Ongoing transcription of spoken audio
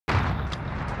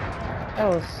That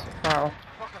was wow.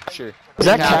 Sure. Is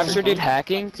that Kxpture dude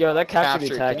hacking? Yo, that Kxpture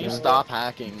dude's Can hacking. you stop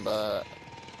hacking, but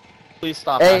please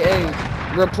stop Hey, hacking.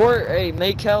 hey, report, hey,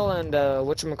 Maykel and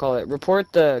whatchamacallit,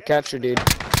 report the Kxpture dude.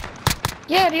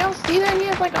 Yeah, do y'all see that? He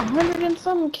has like 100 and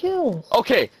some kills.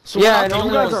 Okay, so yeah, we're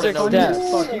you not guys the are only funny ones as that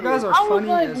know fuck. this. You guys are I was funny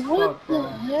like, as what fuck, the bro.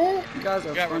 heck? You guys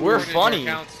are funny. We're funny.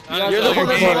 You're the one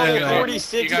that's on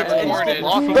 46 and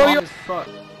locking as fuck.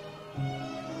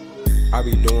 I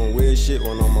be doing weird shit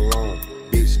when I'm alone.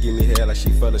 Bitch give me head like she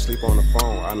fell asleep on the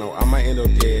phone. I know I might end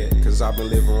up dead, cause I've been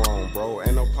living wrong, bro.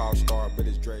 Ain't no pop star, but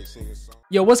it's Drake singing song.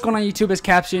 Yo, what's going on YouTube? It's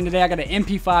Kxpture, and today I got an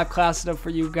MP5 class setup for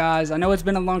you guys. I know it's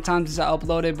been a long time since I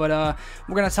uploaded, but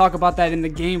we're going to talk about that in the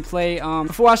gameplay.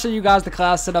 Before I show you guys the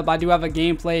class setup, I do have a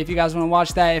gameplay if you guys want to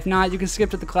watch that. If not, you can skip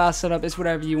to the class setup. It's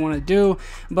whatever you want to do.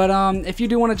 But if you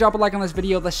do want to drop a like on this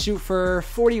video, let's shoot for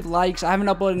 40 likes. I haven't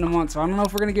uploaded in a month, so I don't know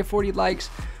if we're going to get 40 likes.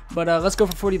 But let's go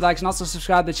for 40 likes, and also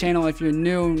subscribe to the channel if you're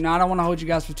new. Now, I don't want to hold you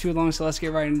guys for too long, so let's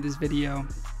get right into this video.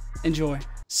 Enjoy.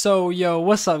 So, yo,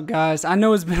 what's up, guys? I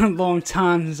know it's been a long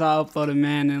time since I uploaded,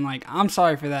 man, and, like, I'm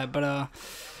sorry for that, but,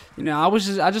 you know,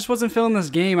 I just wasn't feeling this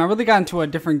game. I really got into a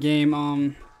different game,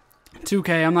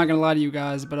 2K, I'm not gonna lie to you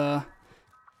guys, but,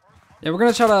 yeah, we're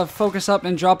gonna try to focus up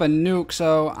and drop a nuke,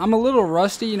 so I'm a little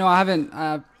rusty, you know, I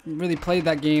haven't really played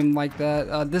that game like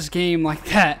that, this game like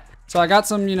that. So I got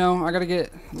some, you know, I gotta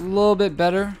get a little bit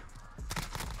better.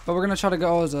 But we're gonna try to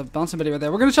go, oh, there's a bouncing bitty right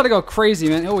there. We're gonna try to go crazy,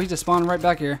 man. Oh, he just spawned right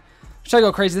back here. Try to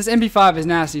go crazy. This MP5 is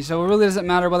nasty, so it really doesn't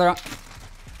matter whether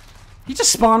he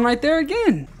just spawned right there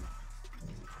again.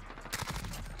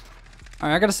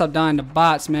 Alright, I gotta stop dying to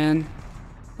bots, man.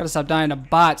 Gotta stop dying to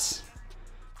bots.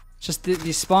 Just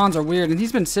these spawns are weird, and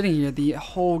he's been sitting here the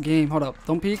whole game. Hold up,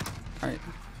 don't peek. Alright.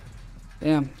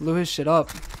 Damn, blew his shit up.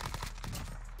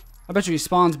 I bet you he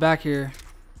spawns back here.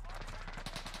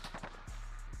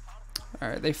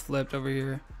 Alright, they flipped over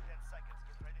here.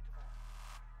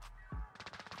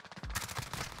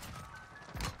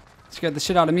 Scared the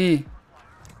shit out of me.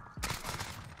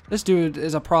 This dude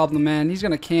is a problem, man. He's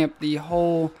gonna camp the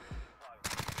whole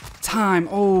time.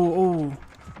 Oh.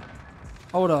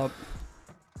 Hold up.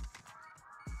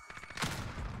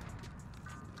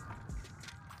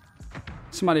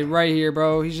 Somebody right here,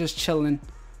 bro. He's just chilling.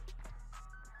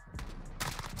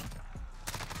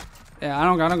 Yeah, I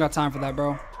don't got time for that,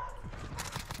 bro.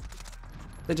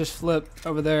 They just flipped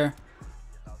over there.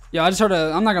 Yeah, I just heard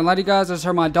I'm not gonna lie to you guys, I just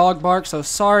heard my dog bark, so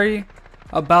sorry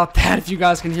about that if you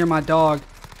guys can hear my dog.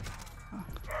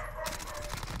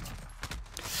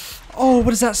 Oh, what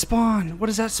does that spawn? What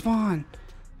does that spawn?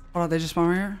 Oh, they just spawn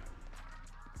right here?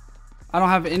 I don't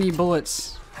have any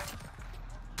bullets.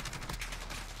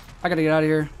 I gotta get out of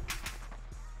here.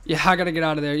 Yeah, I gotta get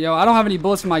out of there. Yo, I don't have any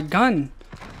bullets in my gun.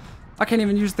 I can't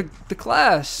even use the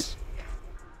class.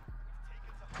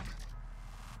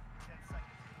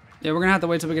 Yeah, we're gonna have to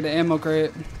wait till we get the ammo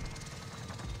crate.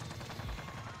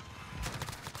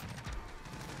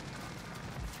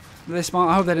 Did they spawn?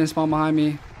 I hope they didn't spawn behind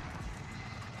me.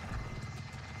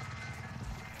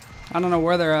 I don't know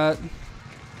where they're at.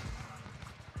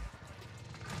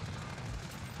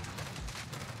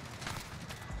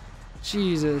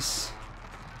 Jesus.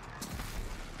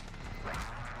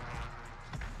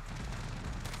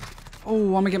 Oh,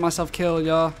 I'm gonna get myself killed,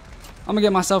 y'all. I'm gonna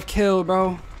get myself killed,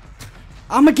 bro.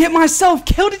 I'm gonna get myself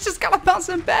killed. He just got a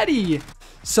bouncing Betty.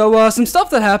 So, some stuff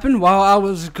that happened while I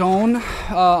was gone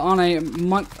on a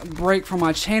month break from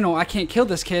my channel. I can't kill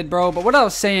this kid, bro. But what I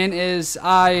was saying is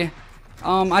I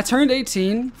turned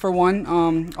 18 for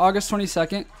one, August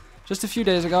 22nd. Just a few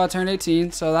days ago, I turned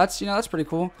 18. So that's, you know, that's pretty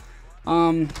cool.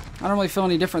 I don't really feel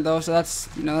any different though, so that's,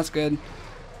 you know, that's good.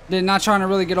 Not trying to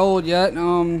really get old yet.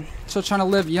 Still trying to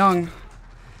live young.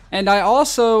 And I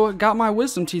also got my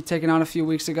wisdom teeth taken out a few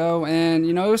weeks ago, and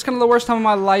you know, it was kind of the worst time of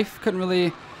my life. Couldn't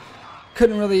really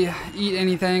eat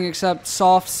anything except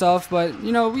soft stuff, but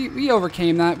you know, we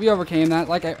overcame that. We overcame that,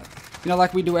 like you know,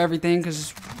 like we do everything,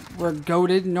 because we're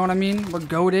goated. You know what I mean? We're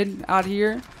goated out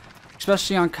here,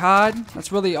 especially on COD.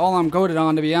 That's really all I'm goated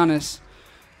on, to be honest.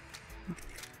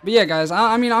 But yeah, guys,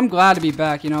 I mean, I'm glad to be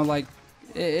back. You know, like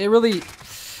it really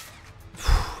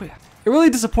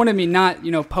disappointed me not,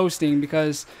 you know, posting,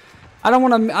 because I don't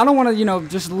want to, you know,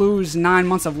 just lose 9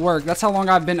 months of work. That's how long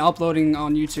I've been uploading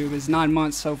on YouTube, is 9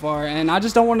 months so far, and I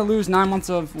just don't want to lose 9 months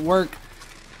of work.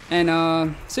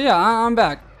 And so yeah, I'm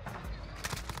back.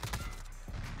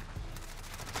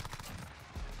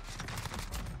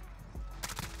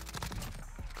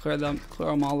 Clear them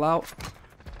all out.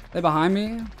 They behind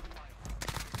me.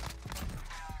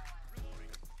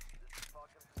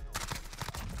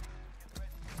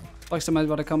 Like somebody's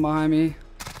about to come behind me.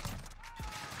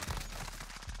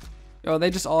 Yo, are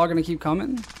they just all gonna keep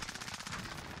coming?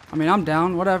 I mean, I'm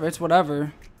down. Whatever. It's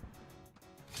whatever.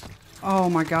 Oh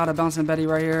my god, I bounced in Betty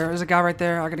right here. There's a guy right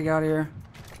there. I gotta get out of here.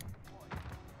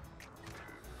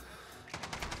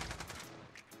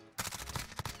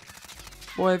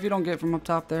 Boy, if you don't get from up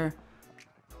top there.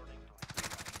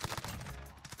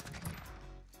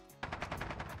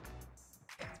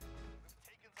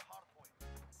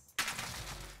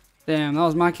 Damn, that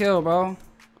was my kill, bro.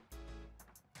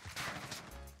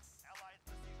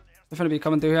 They're gonna be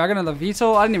coming through here. I got another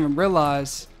VTOL. I didn't even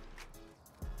realize.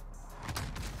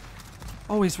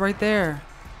 Oh, he's right there.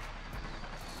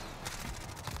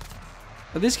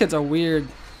 But these kids are weird.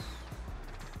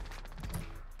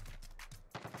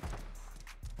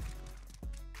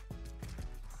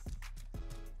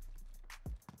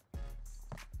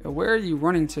 Yo, where are you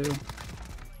running to?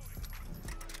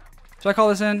 Should I call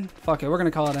this in? Fuck it, we're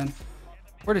gonna call it in.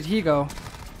 Where did he go?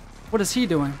 What is he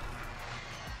doing?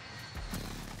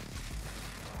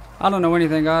 I don't know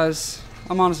anything, guys.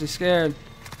 I'm honestly scared.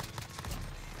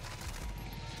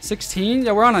 16?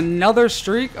 Yeah, we're on another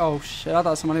streak. Oh shit, I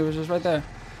thought somebody was just right there.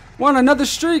 We're on another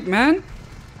streak, man.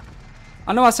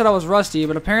 I know I said I was rusty,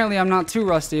 but apparently I'm not too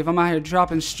rusty if I'm out here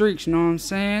dropping streaks, you know what I'm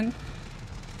saying?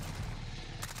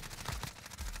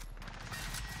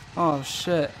 Oh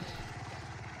shit.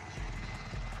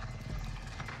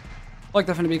 Like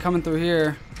they're gonna be coming through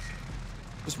here.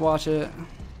 Just watch it.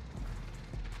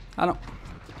 I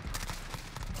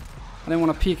didn't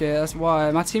want to peek it, that's why.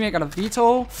 My teammate got a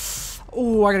VTOL.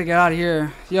 Oh, I gotta get out of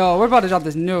here. Yo, we're about to drop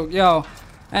this nuke. Yo.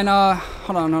 And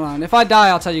hold on. If I die,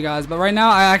 I'll tell you guys. But right now,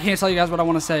 I can't tell you guys what I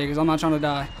want to say because I'm not trying to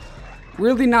die.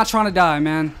 Really not trying to die,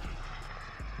 man.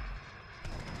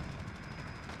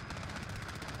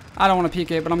 I don't want to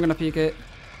peek it, but I'm gonna peek it.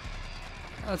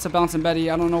 That's a bouncing Betty.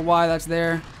 I don't know why that's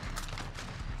there.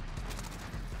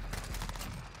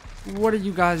 What are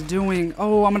you guys doing?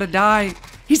 Oh, I'm gonna die.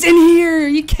 He's in here.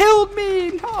 He killed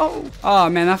me. No. Oh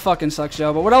man, that fucking sucks,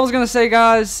 yo. But what I was gonna say,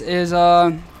 guys, is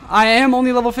I am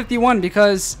only level 51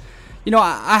 because, you know,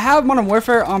 I have Modern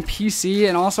Warfare on PC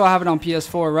and also I have it on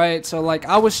PS4, right? So like,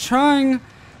 I was trying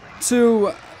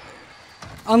to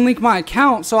unlink my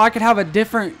account so I could have a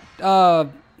different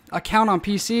account on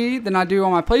PC than I do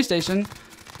on my PlayStation.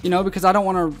 You know, because I don't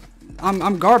want to.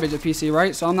 I'm garbage at PC,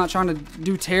 right? So I'm not trying to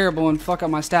do terrible and fuck up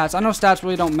my stats. I know stats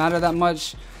really don't matter that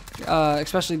much,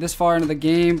 especially this far into the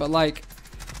game. But like,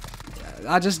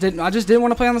 I just didn't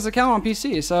want to play on this account on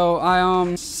PC.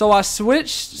 So I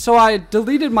switched. So I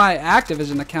deleted my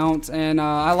Activision account and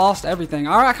I lost everything.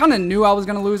 I kind of knew I was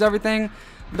gonna lose everything,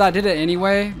 but I did it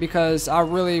anyway because I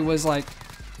really was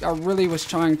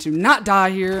trying to not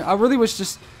die here. I really was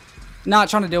just not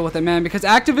trying to deal with it, man, because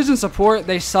Activision support,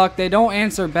 they suck. They don't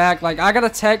answer back. Like, I got a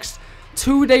text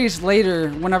 2 days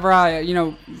later whenever I, you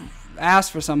know,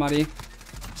 asked for somebody.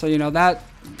 So, you know,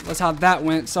 that's how that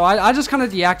went. So I just kind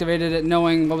of deactivated it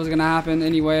knowing what was going to happen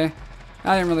anyway.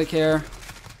 I didn't really care.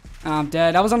 I'm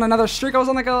dead. I was on another streak. I was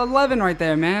on like 11 right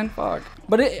there, man. Fuck.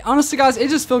 But honestly, guys, it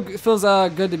just feels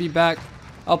good to be back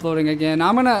uploading again.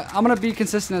 I'm gonna be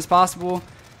consistent as possible,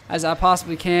 as I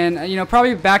possibly can. You know,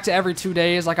 probably back to every 2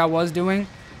 days like I was doing,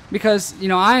 because, you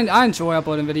know, I enjoy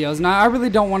uploading videos and I really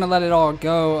don't want to let it all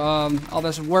go. All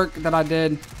this work that I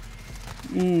did.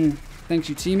 Thanks,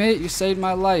 you teammate. You saved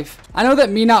my life. I know that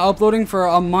me not uploading for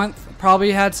a month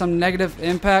probably had some negative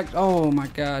impact. Oh my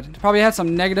god, probably had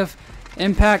some negative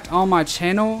impact on my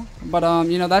channel, but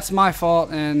you know, that's my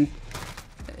fault, and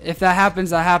if that happens,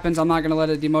 that happens. I'm not gonna let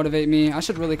it demotivate me. I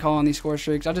should really call on these score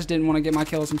streaks. I just didn't want to get my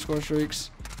kills from score streaks.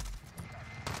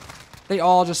 They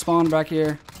all just spawned back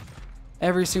here.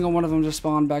 Every single one of them just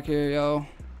spawned back here, yo.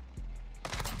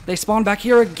 They spawned back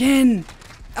here again.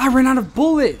 I ran out of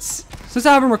bullets. Since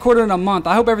I haven't recorded in a month,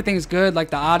 I hope everything's good,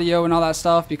 like the audio and all that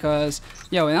stuff, because,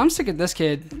 yo, I'm sick of this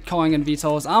kid calling in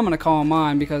VTOLs. I'm gonna call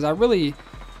mine because I really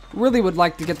would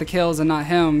like to get the kills and not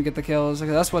him get the kills,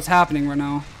 because that's what's happening right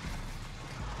now.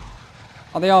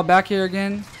 Are they all back here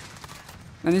again?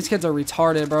 And these kids are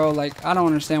retarded, bro. Like, I don't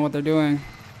understand what they're doing.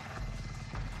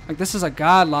 Like, this is a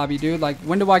god lobby, dude. Like,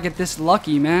 when do I get this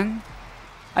lucky, man?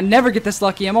 I never get this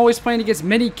lucky. I'm always playing against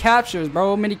mini captures,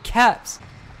 bro. Mini caps.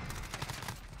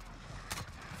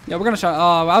 Yeah, we're gonna try.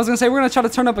 I was gonna say we're gonna try to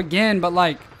turn up again, but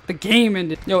like, the game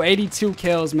ended. Yo, 82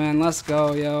 kills, man. Let's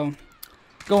go, yo.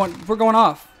 We're going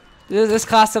off. This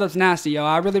class setup's nasty, yo.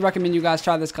 I really recommend you guys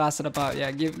try this class setup out.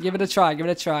 Yeah, give it a try. Give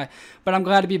it a try. But I'm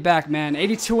glad to be back, man.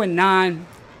 82 and 9.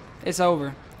 It's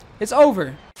over. It's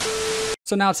over.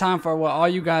 So now time for what all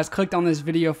you guys clicked on this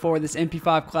video for, this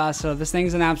MP5 class setup. This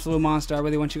thing's an absolute monster. I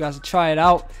really want you guys to try it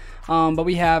out. But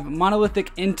we have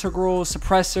monolithic integral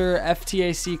suppressor,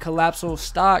 FTAC collapsible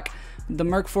stock, the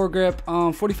Merc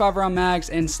foregrip, 45 round mags,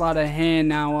 and sleight of hand.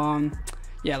 Now,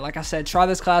 yeah, like I said, try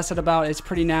this class setup out. It's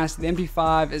pretty nasty. The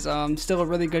MP5 is still a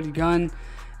really good gun.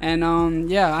 And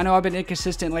yeah, I know I've been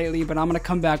inconsistent lately, but I'm gonna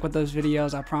come back with those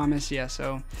videos, I promise. Yeah,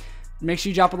 so make sure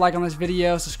you drop a like on this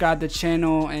video, subscribe to the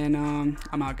channel, and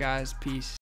I'm out, guys. Peace.